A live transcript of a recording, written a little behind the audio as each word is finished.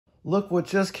Look what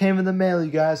just came in the mail,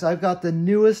 you guys. I've got the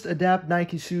newest Adapt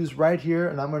Nike shoes right here,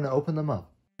 and I'm going to open them up.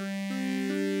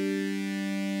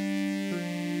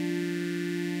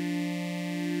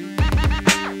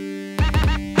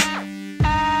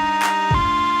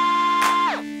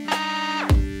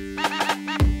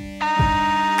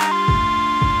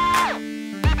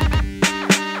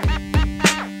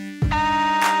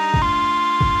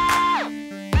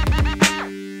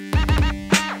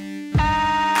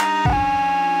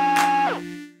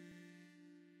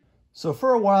 So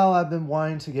for a while, I've been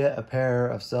wanting to get a pair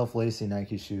of self-lacing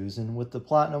Nike shoes, and with the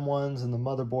platinum ones and the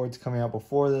motherboards coming out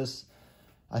before this,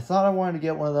 I thought I wanted to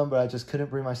get one of them, but I just couldn't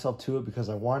bring myself to it because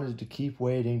I wanted to keep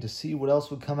waiting to see what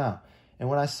else would come out. And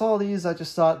when I saw these, I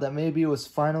just thought that maybe it was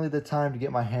finally the time to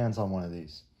get my hands on one of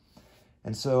these.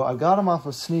 And so I got them off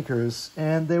of Sneakers,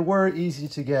 and they were easy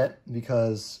to get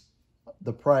because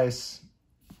the price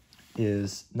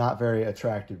is not very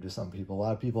attractive to some people. A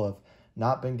lot of people have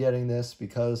not been getting this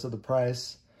because of the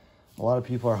price. A lot of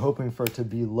people are hoping for it to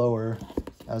be lower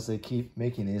as they keep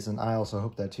making these, and I also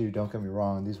hope that too, don't get me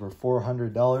wrong. These were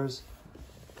 $400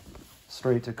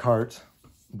 straight to cart,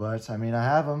 but I mean, I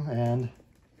have them, and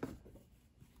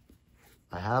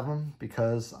I have them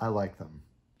because I like them.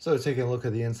 So taking a look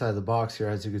at the inside of the box here,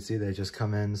 as you can see, they just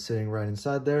come in sitting right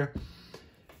inside there.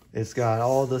 It's got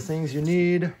all the things you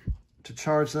need to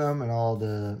charge them and all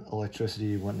the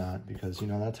electricity and whatnot, because you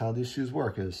know that's how these shoes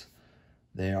work, is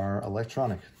they are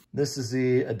electronic. This is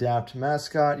the Adapt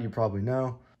mascot, you probably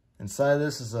know. Inside of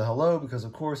this is a hello, because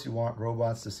of course you want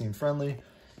robots to seem friendly,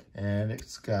 and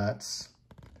it's got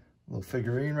a little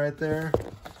figurine right there.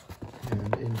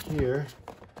 And in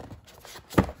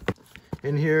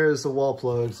here is the wall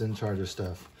plugs and charger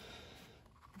stuff.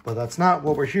 But that's not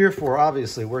what we're here for,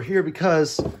 obviously. We're here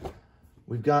because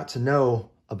we've got to know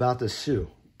about this shoe.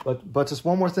 But just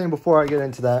one more thing before I get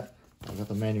into that. I got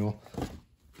the manual.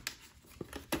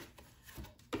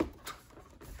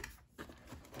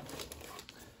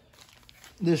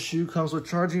 This shoe comes with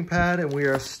charging pad, and we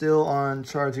are still on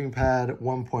charging pad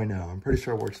 1.0. I'm pretty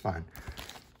sure it works fine.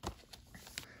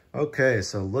 Okay,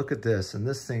 so look at this, and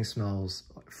this thing smells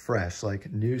fresh, like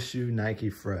new shoe Nike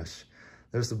fresh.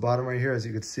 There's the bottom right here, as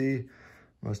you can see.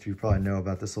 Most of you probably know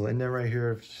about this little indent right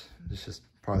here. It's just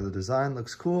part of the design,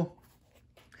 looks cool.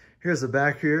 Here's the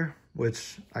back here,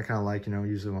 which I kind of like, you know,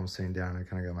 usually when I'm sitting down, I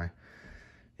kind of got my,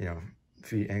 you know,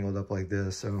 feet angled up like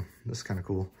this. So this is kind of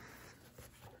cool.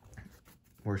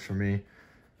 Works for me.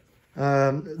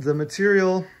 The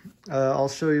material, I'll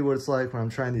show you what it's like when I'm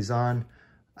trying these on.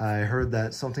 I heard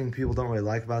that something people don't really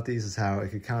like about these is how it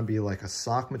could kind of be like a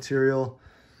sock material.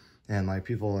 And like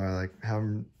people are like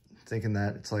thinking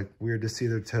that it's like weird to see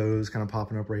their toes kind of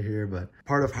popping up right here, but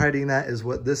part of hiding that is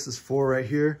what this is for right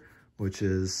here, which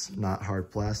is not hard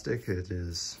plastic. It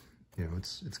is, you know,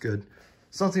 it's good.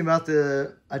 Something about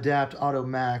the Adapt Auto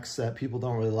Max that people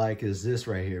don't really like is this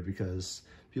right here, because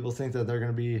people think that they're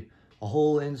going to be a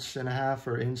whole 1.5 inches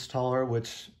or inch taller,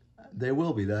 which they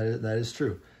will be. That is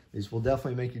true. These will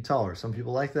definitely make you taller. Some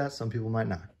people like that, some people might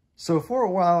not. So for a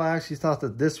while, I actually thought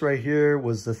that this right here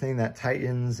was the thing that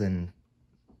tightens and,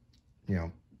 you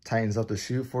know, tightens up the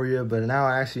shoe for you. But now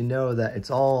I actually know that it's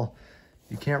all,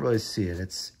 you can't really see it.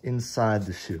 It's inside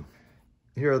the shoe.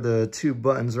 Here are the two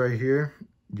buttons right here.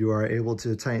 You are able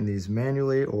to tighten these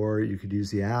manually, or you could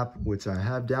use the app, which I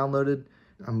have downloaded.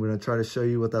 I'm going to try to show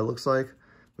you what that looks like.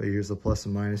 But here's the plus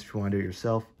and minus if you want to do it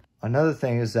yourself. Another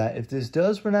thing is that if this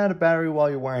does run out of battery while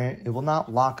you're wearing it, it will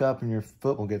not lock up and your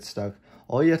foot will get stuck.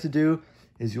 All you have to do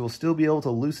is you will still be able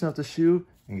to loosen up the shoe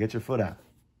and get your foot out.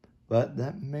 But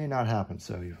that may not happen,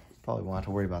 so you probably won't have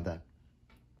to worry about that.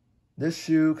 This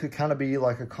shoe could kind of be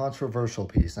like a controversial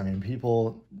piece. I mean,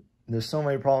 there's so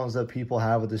many problems that people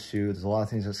have with this shoe. There's a lot of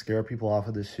things that scare people off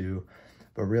of this shoe.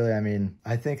 But really, I mean,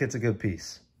 I think it's a good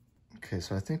piece. Okay,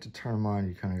 so I think to turn them on,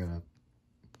 you kind of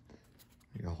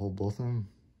gotta hold both of them.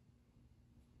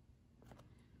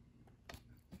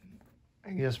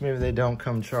 I guess maybe they don't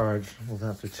come charged. We'll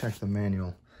have to check the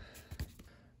manual.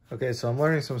 Okay, so I'm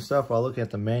learning some stuff while looking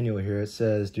at the manual here. It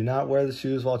says, do not wear the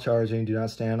shoes while charging. Do not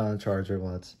stand on a charger.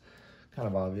 Well, that's kind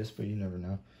of obvious, but you never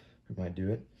know. We might do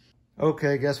it.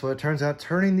 Okay, guess what? It turns out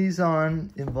turning these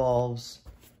on involves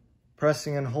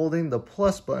pressing and holding the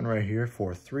plus button right here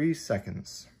for 3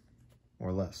 seconds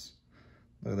or less.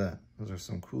 Look at that. Those are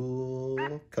some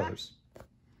cool colors.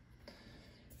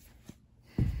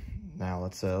 Now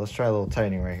let's try a little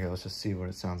tightening right here. Let's just see what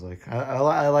it sounds like.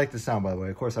 I like the sound, by the way.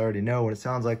 Of course, I already know what it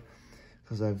sounds like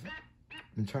because I've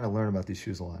been trying to learn about these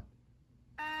shoes a lot.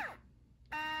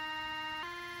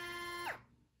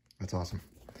 That's awesome.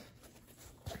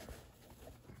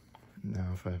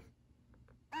 Now if I...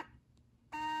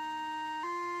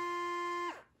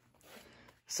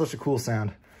 such a cool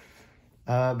sound.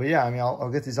 But yeah, I mean, I'll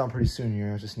get these on pretty soon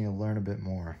here. I just need to learn a bit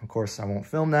more. Of course, I won't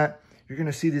film that. You're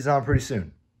gonna see these on pretty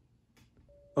soon.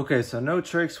 Okay, so no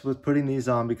tricks with putting these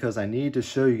on because I need to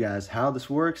show you guys how this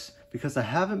works because I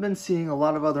haven't been seeing a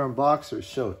lot of other unboxers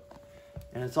show it.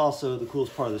 And it's also the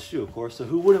coolest part of the shoe, of course, so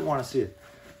who wouldn't want to see it?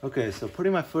 Okay, so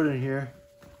putting my foot in here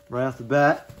right off the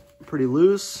bat, pretty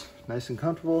loose, nice and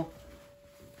comfortable.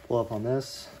 Pull up on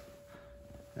this,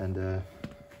 and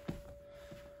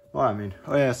well, I mean,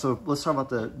 oh yeah, so let's talk about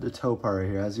the toe part right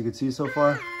here. As you can see so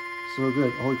far, so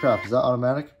good. Holy crap, is that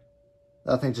automatic?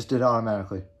 That thing just did it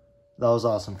automatically. That was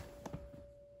awesome.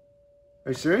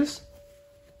 Are you serious?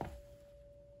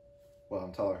 Well,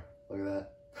 I'm taller. Look at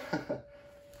that.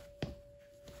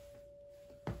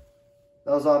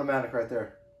 That was automatic right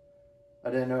there. I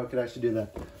didn't know it could actually do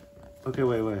that. Okay,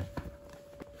 wait.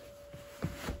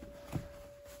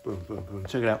 Boom, boom, boom.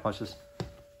 Check it out. Watch this.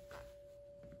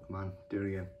 Come on, do it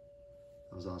again.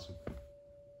 That was awesome.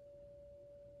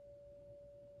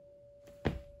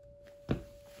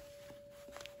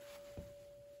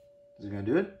 Is it gonna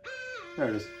do it? There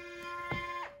it is.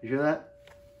 You hear that?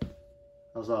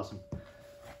 That was awesome.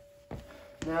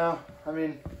 Now, I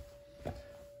mean,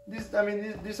 these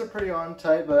are pretty on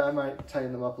tight, but I might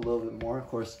tighten them up a little bit more. Of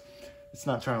course, it's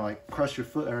not trying to like crush your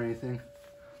foot or anything.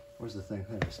 Where's the thing?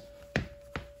 There it is.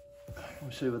 Let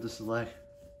me show you what this is like.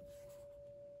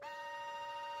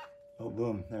 Oh,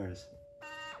 boom, there it is.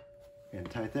 Getting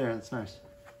tight there, that's nice.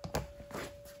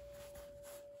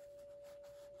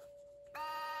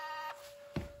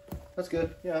 That's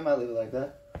good. Yeah, I might leave it like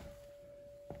that.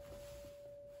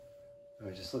 Let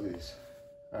me just look at these.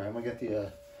 All right, I'm gonna get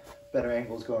the better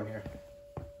angles going here.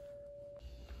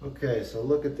 Okay, so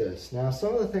look at this. Now,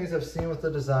 some of the things I've seen with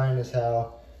the design is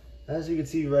how, as you can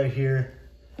see right here,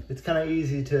 it's kind of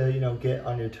easy to, you know, get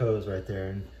on your toes right there.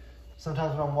 And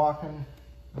sometimes when I'm walking,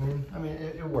 I mean,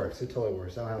 it works. It totally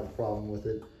works. I don't have a problem with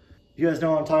it. You guys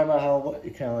know what I'm talking about, how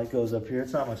it kind of like goes up here.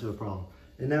 It's not much of a problem.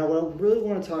 And now what I really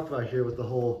want to talk about here with the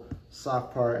whole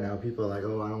sock part and how people are like,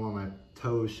 oh, I don't want my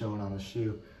toes showing on the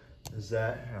shoe, is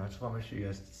that, I just want to make sure you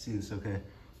guys see this okay.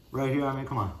 Right here, I mean,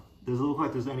 come on. Doesn't look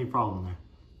like there's any problem there.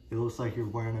 It looks like you're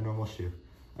wearing a normal shoe.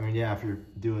 I mean, yeah, if you're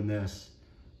doing this,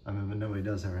 I mean, but nobody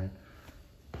does that, right?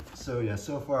 So yeah,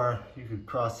 so far, you could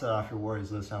cross that off your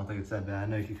worries list. I don't think it's that bad. I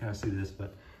know you can kind of see this,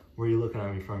 but where are you looking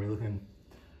at me from? Are you looking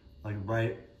like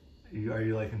right? Are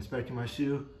you like inspecting my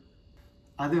shoe?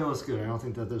 I think it looks good. I don't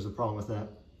think that there's a problem with that.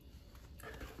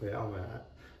 But yeah,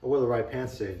 I wore the right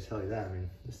pants today, to tell you that. I mean,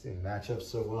 this thing match up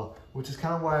so well, which is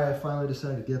kind of why I finally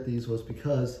decided to get these, was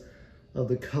because of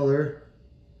the color.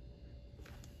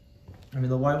 I mean,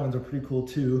 the white ones are pretty cool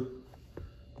too,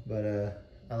 but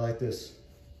I like this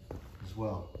as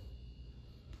well.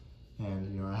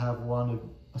 And you know, I have wanted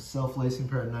a self-lacing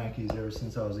pair of Nikes ever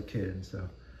since I was a kid, so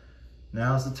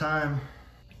now's the time.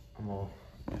 I'm gonna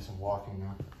do some walking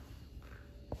now.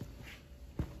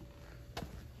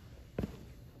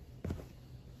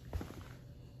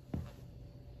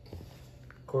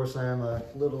 Of course, I am a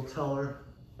little taller.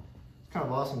 It's kind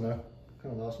of awesome though.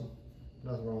 Kind of awesome.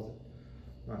 Nothing wrong with it.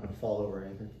 I'm not gonna fall over or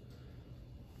anything.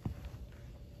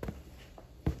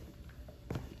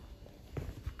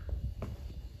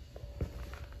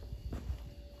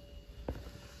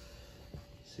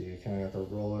 See, you kind of got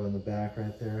the roller in the back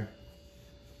right there.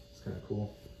 It's kind of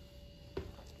cool.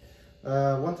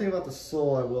 One thing about the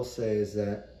sole I will say is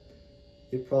that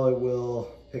it probably will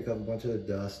pick up a bunch of the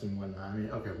dust and whatnot. I mean,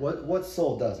 okay, what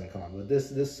sole doesn't? Come on, but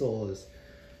this sole is,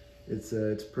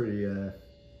 it's pretty,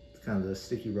 it's kind of a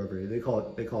sticky rubbery. They call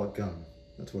it gum.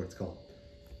 That's what it's called.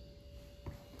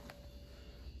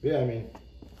 But yeah, I mean,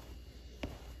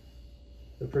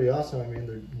 they're pretty awesome. I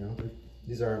mean,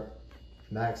 these are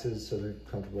Maxes, so they're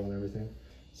comfortable and everything.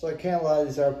 So I can't lie,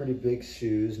 these are pretty big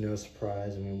shoes, no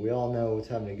surprise. I mean, we all know what's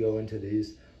having to go into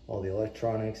these, all the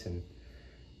electronics and,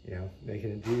 you know,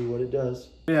 making it do what it does.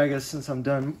 Yeah, I guess since I'm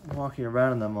done walking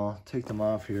around in them, I'll take them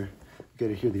off here. Get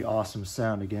to hear the awesome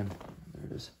sound again. There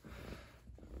it is.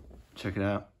 Check it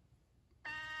out.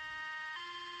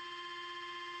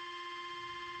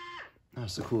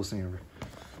 That's the coolest thing ever.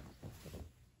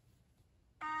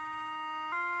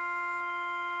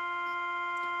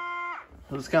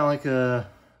 It's kind of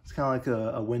like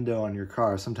a window on your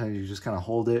car. Sometimes you just kind of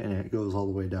hold it and it goes all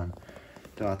the way down.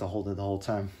 Don't have to hold it the whole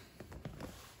time.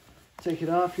 Take it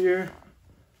off here.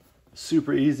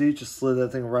 Super easy. Just slid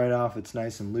that thing right off. It's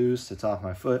nice and loose. It's off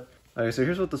my foot. Okay, so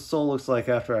here's what the sole looks like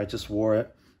after I just wore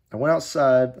it. I went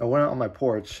outside. I went out on my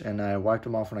porch and I wiped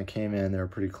them off when I came in. They were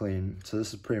pretty clean. So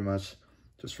this is pretty much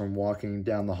just from walking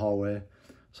down the hallway.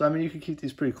 So I mean, you can keep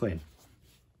these pretty clean.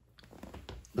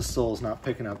 the sole's not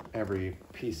picking up every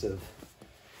piece of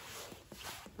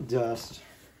dust.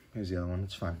 Here's the other one.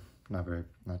 It's fine.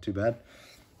 Not too bad.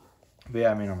 But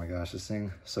yeah, I mean, oh my gosh, this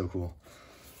thing, so cool.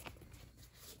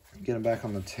 Get it back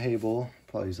on the table.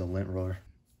 Probably use a lint roller.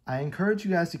 I encourage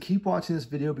you guys to keep watching this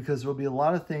video because there'll be a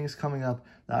lot of things coming up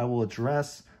that I will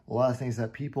address. A lot of things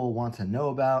that people want to know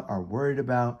about, are worried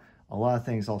about. A lot of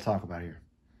things I'll talk about here.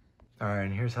 All right,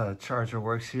 and here's how the charger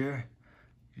works here.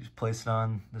 You just place it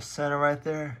on the center right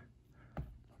there.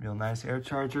 Real nice air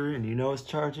charger, and you know it's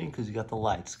charging because you got the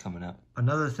lights coming up.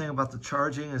 Another thing about the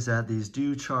charging is that these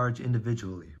do charge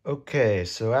individually. Okay,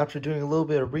 so after doing a little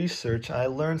bit of research, I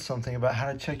learned something about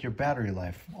how to check your battery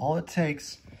life. All it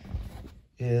takes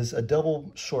is a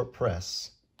double short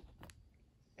press,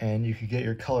 and you could get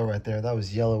your color right there. That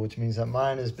was yellow, which means that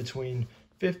mine is between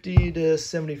 50 to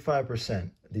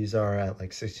 75%. These are at like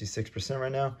 66%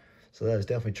 right now. So that is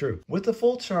definitely true. With the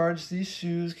full charge, these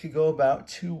shoes could go about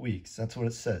 2 weeks. That's what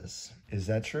it says. Is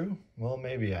that true? Well,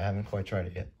 maybe. I haven't quite tried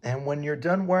it yet. And when you're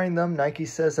done wearing them, Nike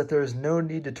says that there is no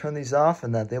need to turn these off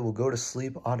and that they will go to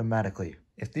sleep automatically.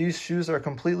 If these shoes are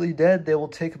completely dead, they will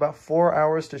take about 4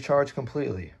 hours to charge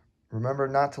completely. Remember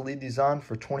not to leave these on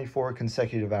for 24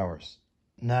 consecutive hours.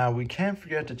 Now, we can't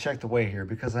forget to check the weight here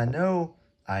because I know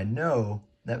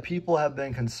that people have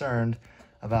been concerned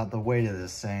about the weight of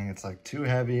this, saying it's like too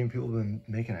heavy, and people have been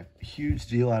making a huge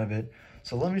deal out of it.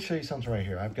 So let me show you something right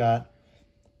here. I've got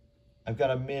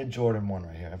a mid Jordan 1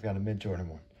 right here. I've got a mid Jordan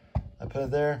 1. I put it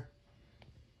there.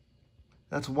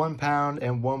 That's 1 pound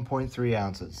and 1.3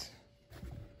 ounces.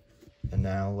 And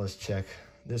now let's check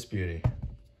this beauty.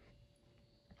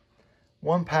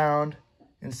 1 pound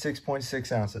and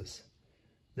 6.6 ounces.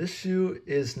 This shoe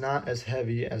is not as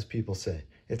heavy as people say.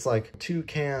 It's like 2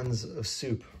 cans of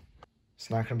soup. It's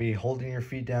not going to be holding your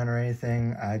feet down or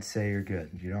anything. I'd say you're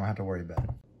good. You don't have to worry about it.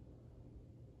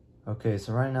 Okay,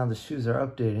 so right now the shoes are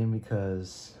updating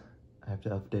because I have to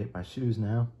update my shoes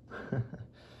now.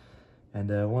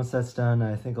 And once that's done,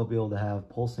 I think I'll be able to have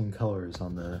pulsing colors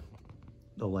on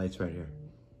the lights right here.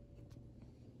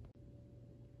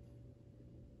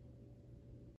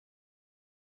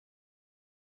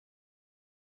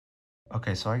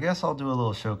 Okay, so I guess I'll do a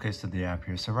little showcase to the app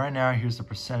here. So right now, here's the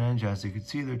percentage. As you can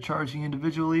see, they're charging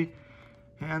individually,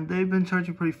 and they've been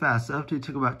charging pretty fast. The update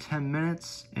took about 10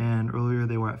 minutes, and earlier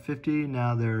they were at 50.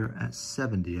 Now they're at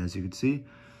 70, as you can see.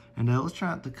 And let's try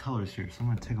out the colors here. So I'm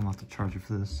gonna take them off the charger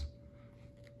for this.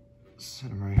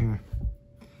 Set them right here.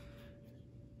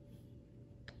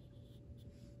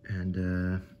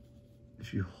 And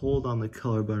if you hold on the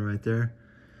color button right there,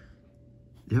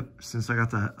 yep, since I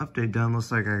got the update done, looks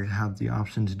like I have the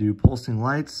option to do pulsing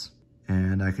lights,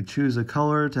 and I could choose a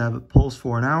color to have it pulse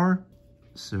for an hour.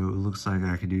 So it looks like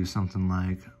I could do something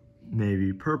like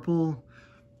navy purple,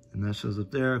 and that shows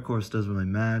up there. Of course, it doesn't really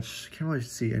match. Can't really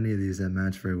see any of these that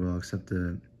match very well, except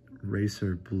the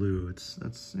racer blue.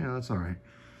 That's all right.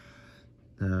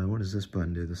 What does this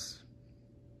button do? This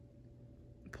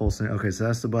pulsing. Okay, so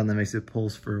that's the button that makes it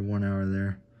pulse for 1 hour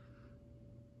there.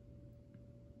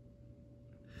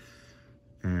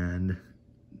 And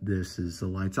this is the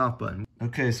lights off button.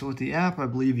 Okay, so with the app, I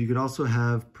believe you could also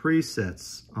have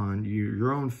presets on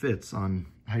your own fits on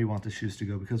how you want the shoes to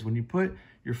go, because when you put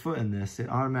your foot in this, it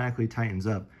automatically tightens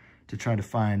up to try to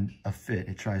find a fit.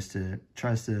 It tries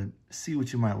to see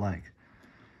what you might like.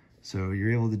 So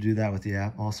you're able to do that with the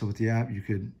app. Also with the app, you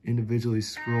could individually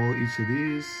scroll each of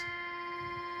these.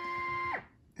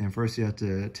 And first you have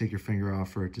to take your finger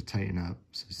off for it to tighten up.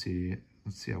 So see,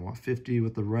 let's see, I want 50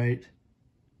 with the right.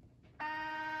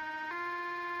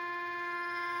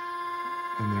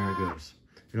 And there it goes.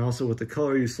 And also with the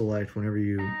color you select whenever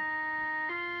you,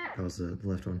 that was the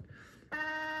left one,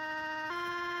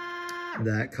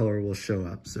 that color will show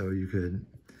up. So you could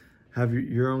have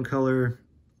your own color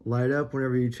light up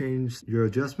whenever you change your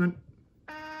adjustment,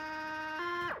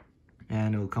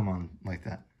 and it will come on like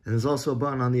that. And there's also a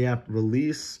button on the app,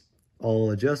 release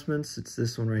all adjustments. It's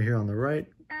this one right here on the right.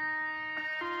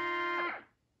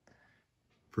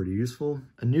 Pretty useful.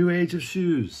 A new age of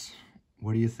shoes.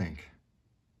 What do you think?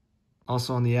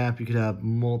 Also on the app, you could have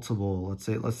multiple, let's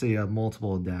say you have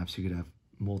multiple adapts, you could have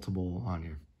multiple on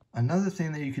here. Another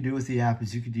thing that you could do with the app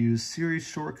is you could use Siri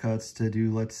shortcuts to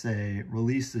do, let's say,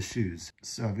 release the shoes.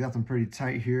 So I've got them pretty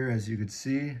tight here, as you could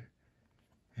see.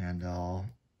 And I'll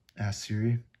ask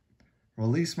Siri,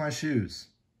 release my shoes.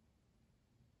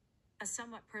 A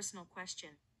somewhat personal question.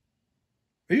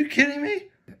 Are you kidding me?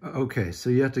 Okay, so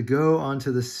you have to go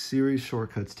onto the Siri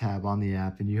Shortcuts tab on the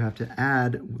app, and you have to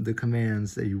add the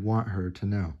commands that you want her to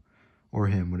know, or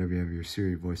him, whatever you have your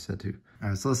Siri voice set to. All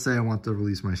right, so let's say I want the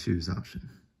release my shoes option.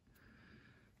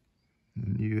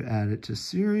 And you add it to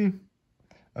Siri.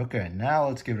 Okay, now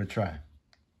let's give it a try.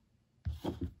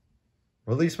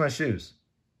 Release my shoes.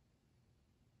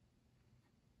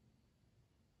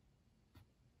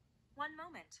 One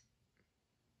moment.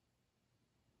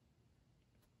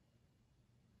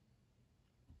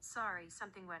 Sorry,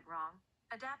 something went wrong.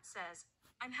 Adapt says,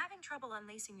 I'm having trouble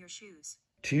unlacing your shoes.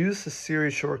 To use the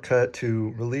Siri shortcut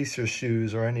to release your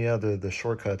shoes or any other of the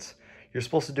shortcuts, you're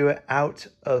supposed to do it out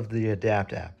of the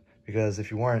Adapt app. Because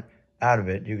if you weren't out of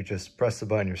it, you could just press the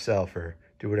button yourself or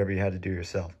do whatever you had to do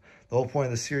yourself. The whole point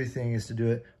of the Siri thing is to do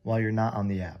it while you're not on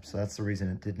the app. So that's the reason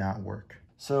it did not work.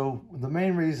 So the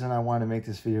main reason I wanted to make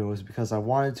this video was because I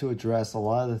wanted to address a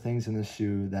lot of the things in the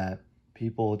shoe that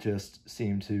people just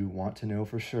seem to want to know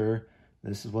for sure.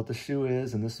 This is what the shoe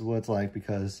is and this is what it's like,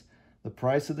 because the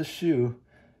price of the shoe,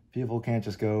 people can't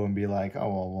just go and be like, oh,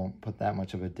 well, it won't put that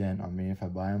much of a dent on me if I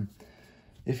buy them.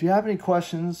 If you have any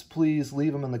questions, please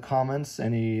leave them in the comments.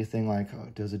 Anything like, oh,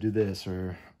 does it do this?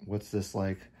 Or what's this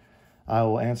like? I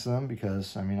will answer them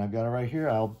because, I mean, I've got it right here.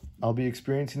 I'll be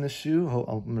experiencing this shoe.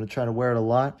 I'm going to try to wear it a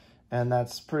lot. And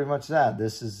that's pretty much that.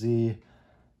 This is the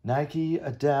Nike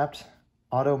Adapt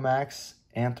Auto Max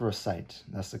Anthracite.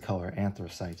 That's the color,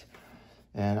 Anthracite.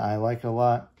 And I like it a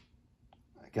lot.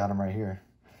 I got them right here.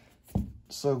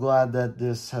 So glad that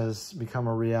this has become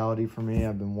a reality for me.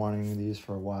 I've been wanting these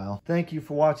for a while. Thank you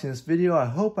for watching this video. I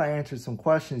hope I answered some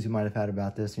questions you might have had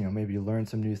about this. You know, maybe you learned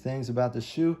some new things about the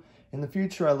shoe. In the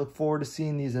future, I look forward to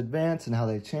seeing these advance and how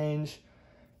they change.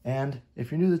 And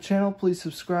if you're new to the channel, please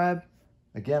subscribe.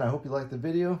 Again, I hope you liked the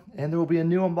video, and there will be a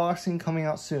new unboxing coming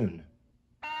out soon.